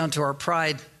comes down to our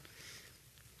pride.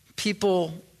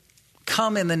 People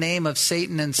come in the name of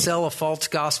Satan and sell a false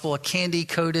gospel, a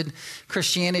candy-coated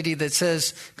Christianity that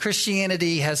says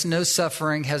Christianity has no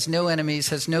suffering, has no enemies,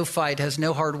 has no fight, has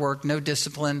no hard work, no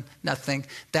discipline, nothing.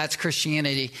 That's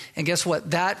Christianity. And guess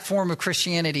what? That form of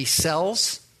Christianity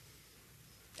sells.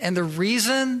 And the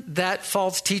reason that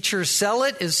false teachers sell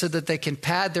it is so that they can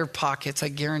pad their pockets, I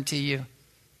guarantee you.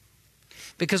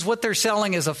 Because what they're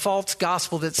selling is a false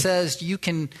gospel that says you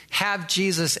can have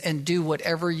Jesus and do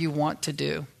whatever you want to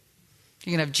do.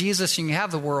 You can have Jesus and you can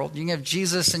have the world. You can have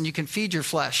Jesus and you can feed your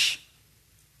flesh.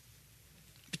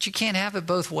 But you can't have it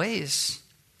both ways.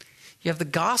 You have the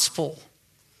gospel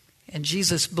and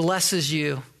Jesus blesses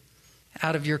you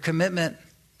out of your commitment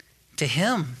to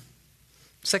him.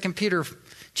 2 Peter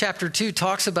chapter 2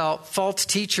 talks about false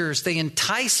teachers. They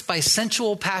entice by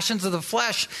sensual passions of the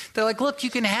flesh. They're like, look, you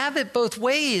can have it both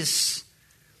ways.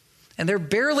 And they're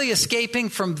barely escaping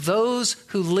from those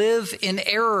who live in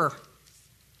error.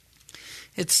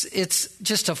 It's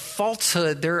just a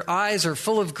falsehood. Their eyes are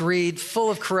full of greed,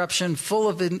 full of corruption, full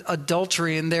of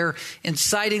adultery, and they're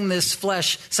inciting this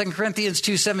flesh. 2 Corinthians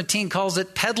 2:17 calls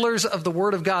it peddlers of the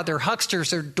word of God. They're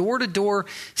hucksters. They're door-to-door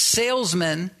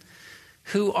salesmen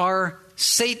who are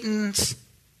Satan's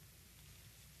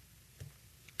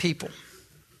people.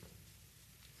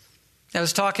 I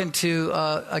was talking to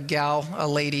a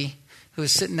lady who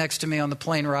was sitting next to me on the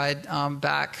plane ride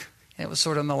back. And it was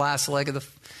sort of on the last leg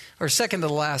or second to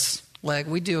the last leg.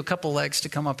 We do a couple legs to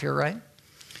come up here, right?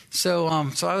 So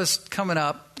I was coming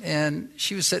up, and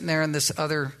she was sitting there, and this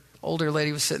other older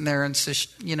lady was sitting there, and so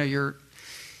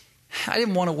I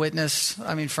didn't want to witness.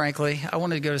 I mean, frankly, I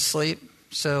wanted to go to sleep,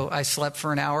 so I slept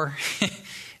for an hour,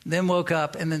 then woke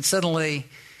up, and then suddenly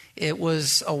it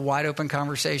was a wide open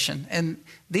conversation. And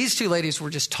these two ladies were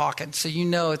just talking, so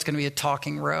it's going to be a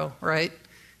talking row, right?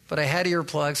 But I had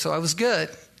earplugs, so I was good.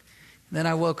 And then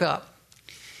I woke up.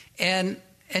 And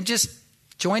just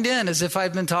joined in as if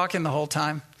I'd been talking the whole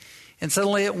time. And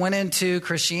suddenly it went into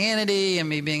Christianity and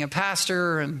me being a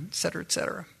pastor and et cetera, et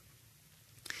cetera.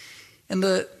 And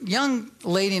the young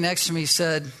lady next to me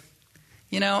said,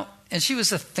 and she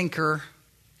was a thinker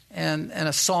and a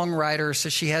songwriter. So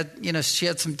she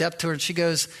had some depth to her. And she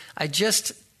goes, I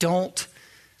just don't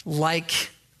like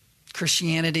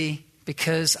Christianity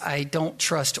because I don't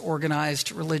trust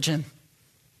organized religion.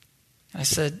 I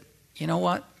said, you know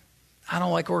what? I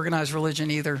don't like organized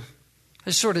religion either. I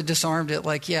just sort of disarmed it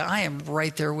like, yeah, I am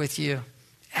right there with you.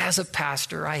 As a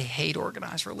pastor, I hate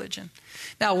organized religion.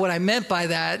 Now, what I meant by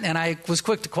that, and I was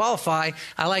quick to qualify,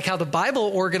 I like how the Bible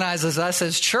organizes us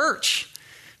as church.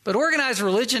 But organized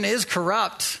religion is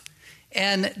corrupt.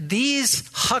 And these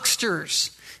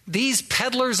hucksters, these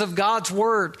peddlers of God's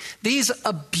word, these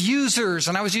abusers,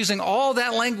 and I was using all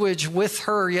that language with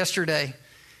her yesterday,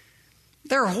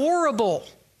 they're horrible.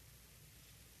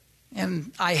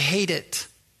 And I hate it.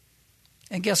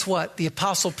 And guess what? The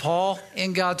Apostle Paul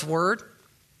in God's word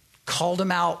called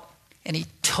him out, and he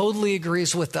totally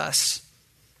agrees with us.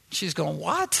 She's going,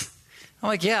 what? I'm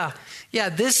like, yeah,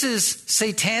 this is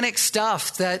satanic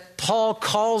stuff that Paul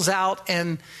calls out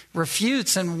and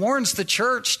refutes and warns the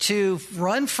church to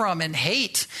run from and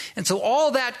hate. And so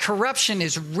all that corruption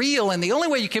is real, and the only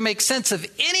way you can make sense of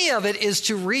any of it is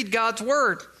to read God's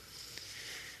word.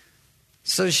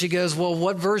 So she goes, well,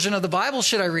 what version of the Bible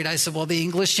should I read? I said, well, the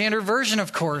English Standard Version,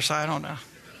 of course. I don't know.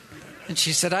 And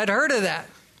she said, I'd heard of that.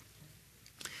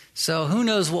 So who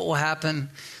knows what will happen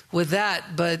with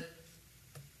that. But,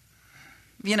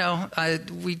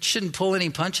 we shouldn't pull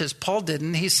any punches. Paul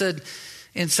didn't. He said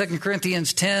in 2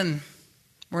 Corinthians 10,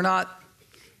 we're not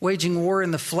waging war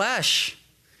in the flesh.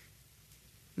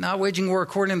 Not waging war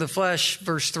according to the flesh,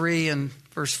 verse 3 and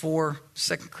verse 4,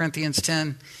 2 Corinthians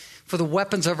 10. For the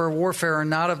weapons of our warfare are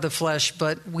not of the flesh,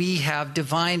 but we have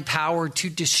divine power to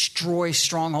destroy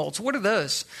strongholds. What are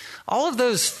those? All of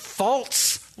those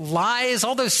false lies,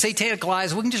 all those satanic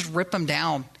lies, we can just rip them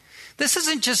down. This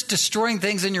isn't just destroying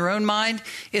things in your own mind.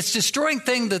 It's destroying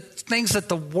things that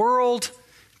the world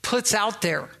puts out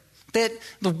there, that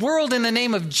the world in the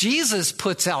name of Jesus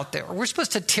puts out there. We're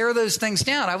supposed to tear those things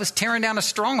down. I was tearing down a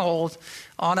stronghold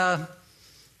on a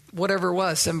whatever it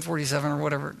was, 747 or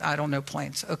whatever. I don't know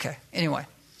planes. Okay. Anyway,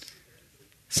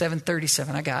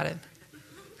 737. I got it.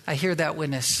 I hear that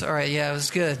witness. All right. Yeah, it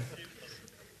was good.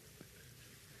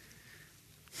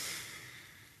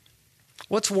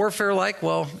 What's warfare like?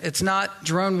 Well, it's not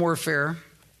drone warfare.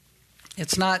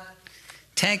 It's not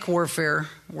tank warfare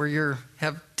where you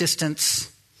have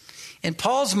distance. In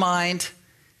Paul's mind,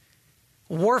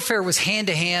 warfare was hand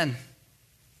to hand.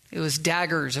 It was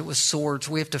daggers. It was swords.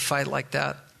 We have to fight like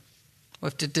that. We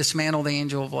have to dismantle the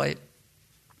angel of light.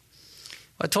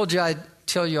 I told you I'd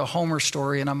tell you a Homer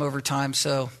story, and I'm over time,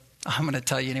 so I'm going to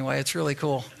tell you anyway. It's really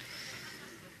cool.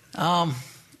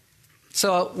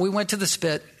 So we went to the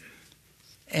spit,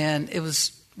 and it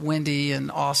was windy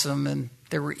and awesome, and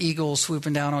there were eagles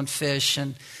swooping down on fish,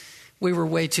 and we were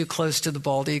way too close to the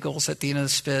bald eagles at the end of the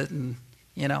spit, and,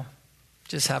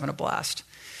 just having a blast.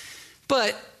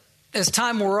 But as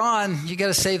time wore on, you got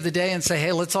to save the day and say,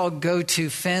 hey, let's all go to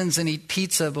Finn's and eat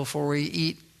pizza before we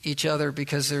eat each other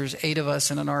because there's 8 of us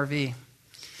in an RV.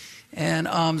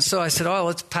 And so I said,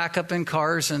 let's pack up in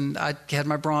cars. And I had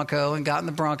my Bronco and got in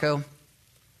the Bronco.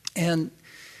 And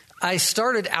I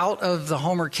started out of the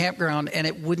Homer campground and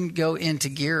it wouldn't go into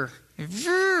gear.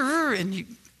 And,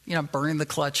 burning the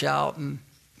clutch out and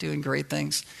doing great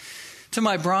things to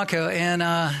my Bronco. And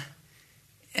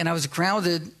I was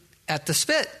grounded at the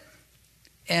spit.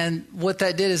 And what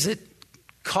that did is it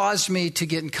caused me to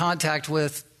get in contact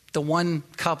with the one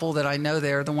couple that I know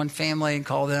there, the one family, and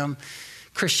call them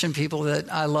Christian people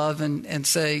that I love and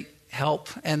say, help.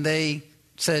 And they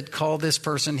said, call this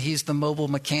person. He's the mobile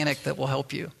mechanic that will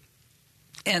help you.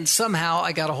 And somehow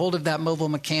I got a hold of that mobile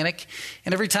mechanic.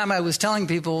 And every time I was telling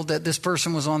people that this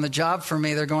person was on the job for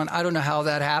me, they're going, I don't know how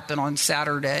that happened on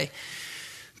Saturday.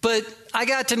 But I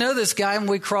got to know this guy, and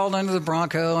we crawled under the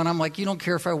Bronco, and I'm like, you don't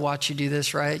care if I watch you do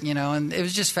this, right? And it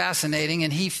was just fascinating.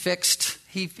 And he fixed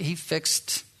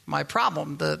my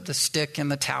problem. The stick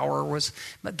and the tower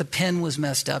the pin was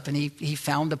messed up, and he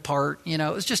found a part. It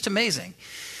was just amazing.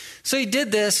 So he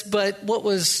did this, but what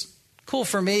was cool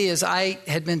for me is I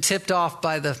had been tipped off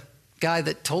by the guy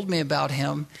that told me about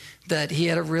him that he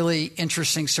had a really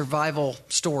interesting survival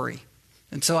story.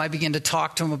 And so I began to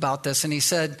talk to him about this. And I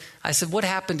said, what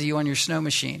happened to you on your snow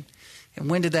machine? And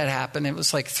when did that happen? It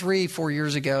was like 3-4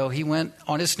 years ago. He went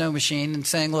on his snow machine and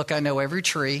saying, look, I know every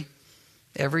tree,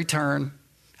 every turn.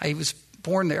 I was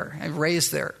born there and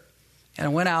raised there. And I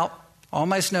went out on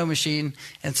my snow machine,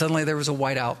 and suddenly there was a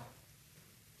whiteout.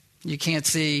 You can't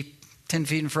see 10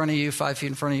 feet in front of you, 5 feet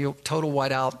in front of you, total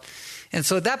whiteout. And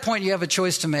so at that point, you have a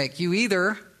choice to make. You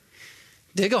either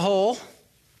dig a hole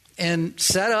and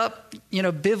set up,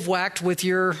 bivouacked with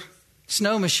your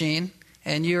snow machine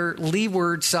and your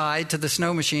leeward side to the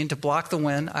snow machine to block the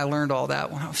wind. I learned all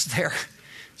that when I was there.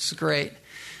 It's great.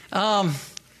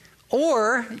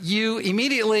 Or you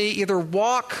immediately either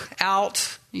walk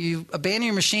out, you abandon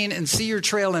your machine and see your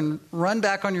trail and run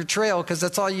back on your trail because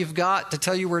that's all you've got to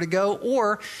tell you where to go,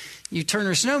 or you turn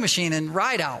your snow machine and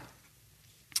ride out.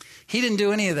 He didn't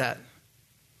do any of that.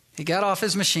 He got off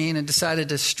his machine and decided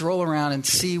to stroll around and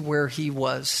see where he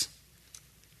was.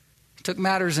 He took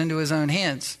matters into his own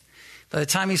hands. By the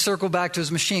time he circled back to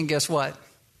his machine, guess what?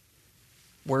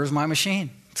 Where's my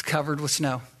machine? It's covered with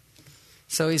snow.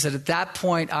 So he said, at that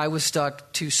point, I was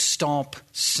stuck to stomp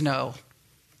snow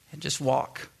and just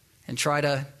walk and try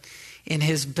to, in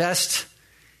his best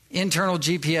internal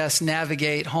GPS,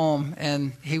 navigate home.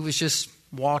 And he was just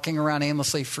walking around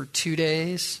aimlessly for 2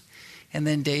 days, and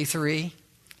then day 3.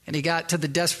 And he got to the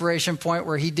desperation point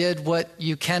where he did what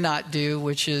you cannot do,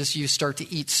 which is you start to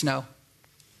eat snow,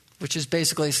 which is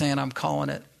basically saying, I'm calling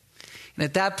it. And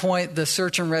at that point, the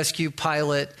search and rescue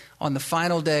pilot on the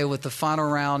final day with the final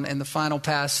round and the final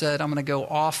pass said, I'm going to go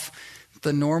off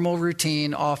the normal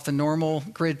routine, off the normal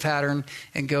grid pattern,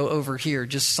 and go over here.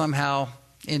 Just somehow,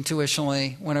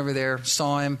 intuitionally, went over there,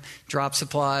 saw him, dropped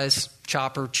supplies,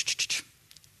 chopper,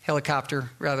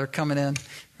 helicopter, rather, coming in,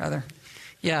 rather.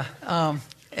 Yeah,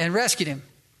 and rescued him.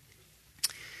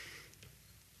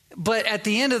 But at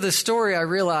the end of the story, I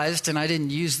realized, and I didn't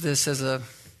use this as a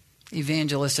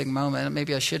evangelistic moment.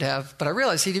 Maybe I should have, but I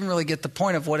realized he didn't really get the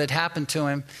point of what had happened to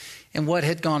him and what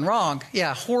had gone wrong.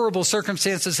 Yeah, horrible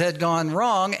circumstances had gone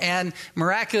wrong, and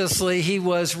miraculously he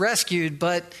was rescued,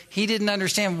 but he didn't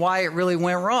understand why it really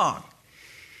went wrong.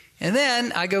 And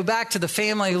then I go back to the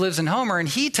family who lives in Homer, and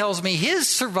he tells me his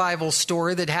survival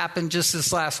story that happened just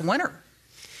this last winter.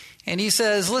 And he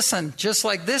says, listen, just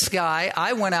like this guy,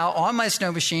 I went out on my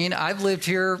snow machine. I've lived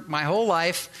here my whole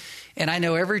life, and I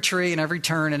know every tree and every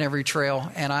turn and every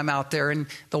trail, and I'm out there. And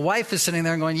the wife is sitting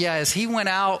there and going, yeah, as he went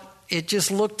out, it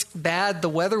just looked bad. The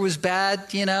weather was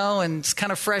bad, and it's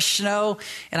kind of fresh snow.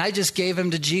 And I just gave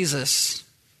him to Jesus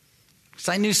because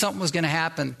I knew something was going to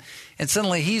happen. And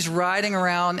suddenly he's riding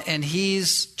around and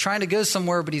he's trying to go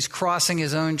somewhere, but he's crossing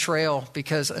his own trail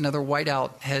because another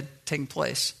whiteout had taken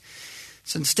place.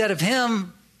 So instead of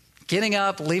him getting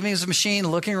up, leaving his machine,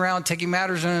 looking around, taking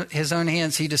matters in his own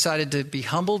hands, he decided to be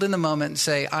humbled in the moment and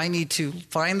say, I need to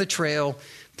find the trail,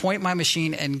 point my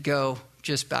machine, and go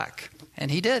just back.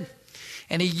 And he did.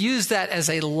 And he used that as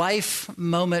a life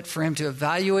moment for him to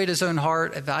evaluate his own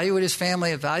heart, evaluate his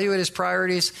family, evaluate his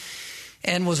priorities.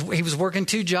 And he was working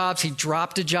 2 jobs. He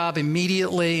dropped a job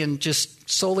immediately and just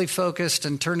solely focused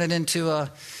and turned it into a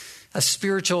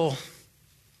spiritual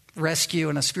rescue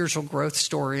and a spiritual growth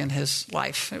story in his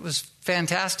life. It was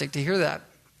fantastic to hear that.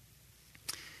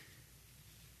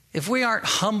 If we aren't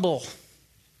humble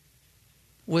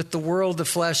with the world, the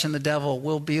flesh, and the devil,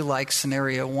 we'll be like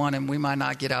scenario 1, and we might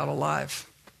not get out alive.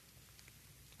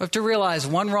 We have to realize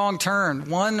one wrong turn,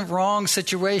 one wrong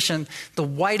situation, the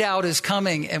whiteout is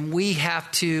coming, and we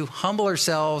have to humble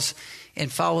ourselves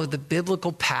and follow the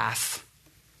biblical path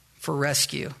for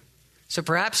rescue. So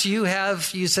perhaps you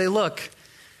say, look,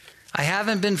 I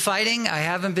haven't been fighting, I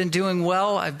haven't been doing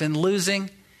well, I've been losing.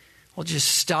 Well, just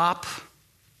stop,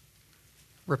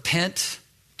 repent,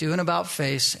 do an about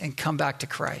face, and come back to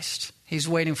Christ. He's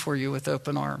waiting for you with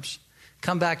open arms.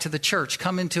 Come back to the church,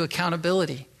 come into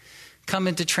accountability. Come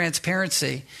into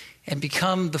transparency and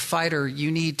become the fighter you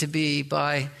need to be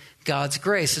by God's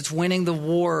grace. It's winning the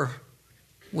war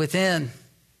within.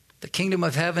 The kingdom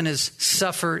of heaven has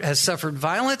suffered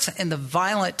violence, and the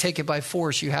violent take it by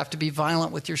force. You have to be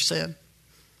violent with your sin.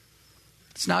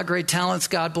 It's not great talents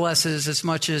God blesses as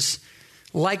much as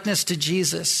likeness to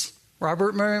Jesus.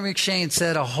 Robert Murray McCheyne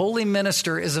said, a holy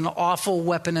minister is an awful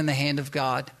weapon in the hand of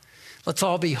God. Let's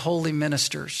all be holy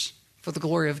ministers for the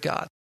glory of God.